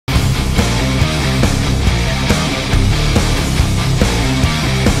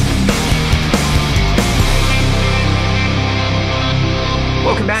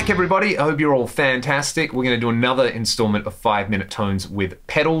everybody, I hope you're all fantastic. We're going to do another installment of 5-minute tones with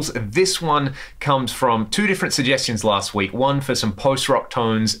pedals. This one comes from two different suggestions last week. One for some post-rock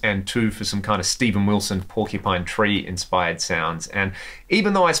tones and two for some kind of Steven Wilson Porcupine Tree inspired sounds. And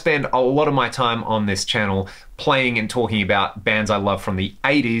even though I spend a lot of my time on this channel playing and talking about bands I love from the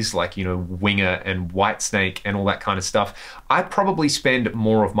 80s, like, you know, Winger and Whitesnake and all that kind of stuff, I probably spend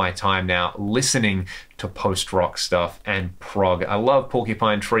more of my time now listening to post-rock stuff and prog. I love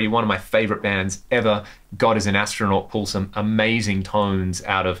Porcupine Tree, one of my favorite bands ever. God Is an Astronaut pulls some amazing tones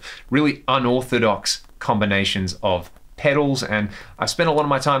out of really unorthodox combinations of pedals, and I've spent a lot of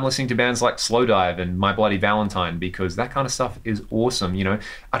my time listening to bands like Slowdive and My Bloody Valentine because that kind of stuff is awesome. You know,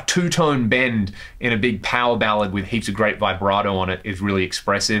 a two-tone bend in a big power ballad with heaps of great vibrato on it is really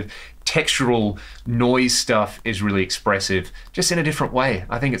expressive. Textural noise stuff is really expressive, just in a different way.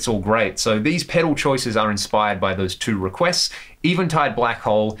 I think it's all great. So these pedal choices are inspired by those two requests. Eventide Black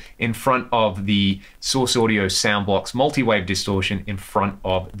Hole in front of the Source Audio Soundblocks multi-wave distortion in front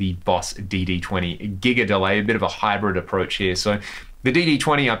of the Boss DD20 Giga delay, a bit of a hybrid approach here. So the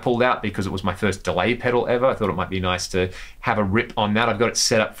DD20 I pulled out because it was my first delay pedal ever. I thought it might be nice to have a rip on that. I've got it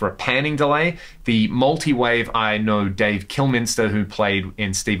set up for a panning delay. The multi-wave, I know Dave Kilminster, who played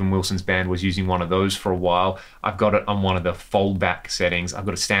in Steven Wilson's band, was using one of those for a while. I've got it on one of the fold-back settings. I've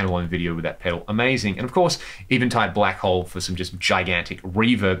got a standalone video with that pedal. Amazing. And of course, Eventide Black Hole for some just gigantic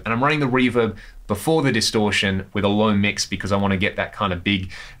reverb. And I'm running the reverb before the distortion with a low mix because I want to get that kind of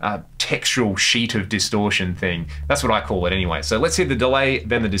big textural sheet of distortion thing. That's what I call it anyway. So let's hear the delay,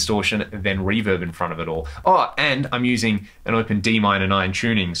 then the distortion, then reverb in front of it all. Oh, and I'm using an open D minor 9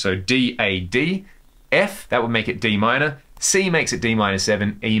 tuning. So D, A, D, F, that would make it D minor, C makes it D minor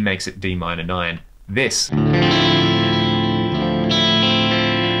 7, E makes it D minor 9. This.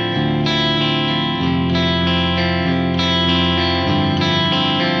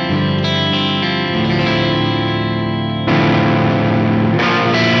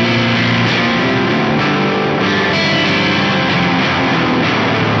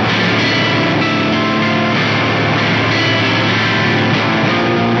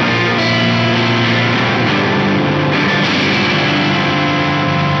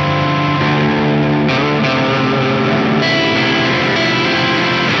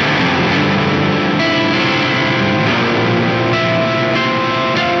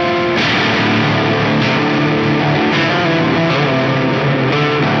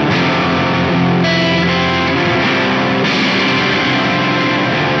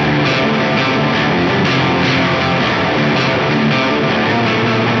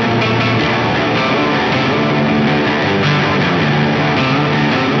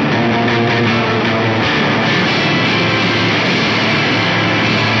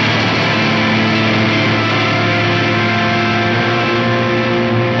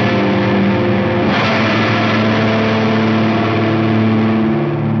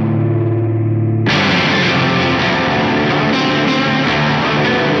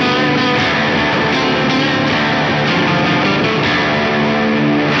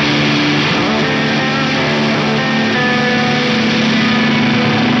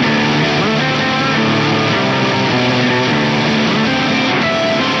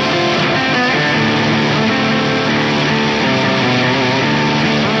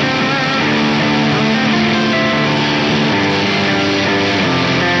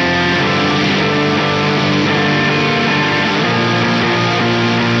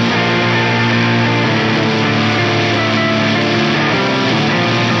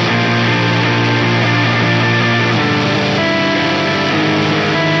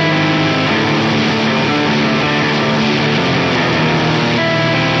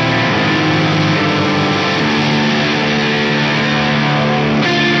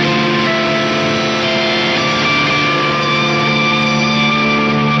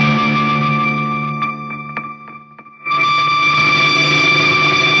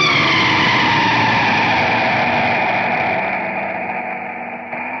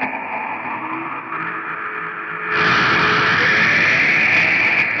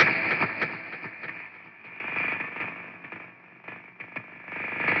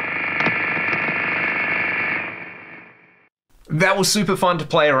 That was super fun to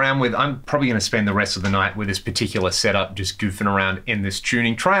play around with. I'm probably going to spend the rest of the night with this particular setup, just goofing around in this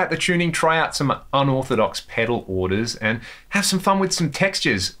tuning. Try out the tuning, try out some unorthodox pedal orders, and have some fun with some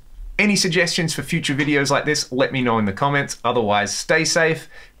textures. Any suggestions for future videos like this, let me know in the comments. Otherwise, stay safe,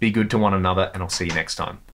 be good to one another, and I'll see you next time.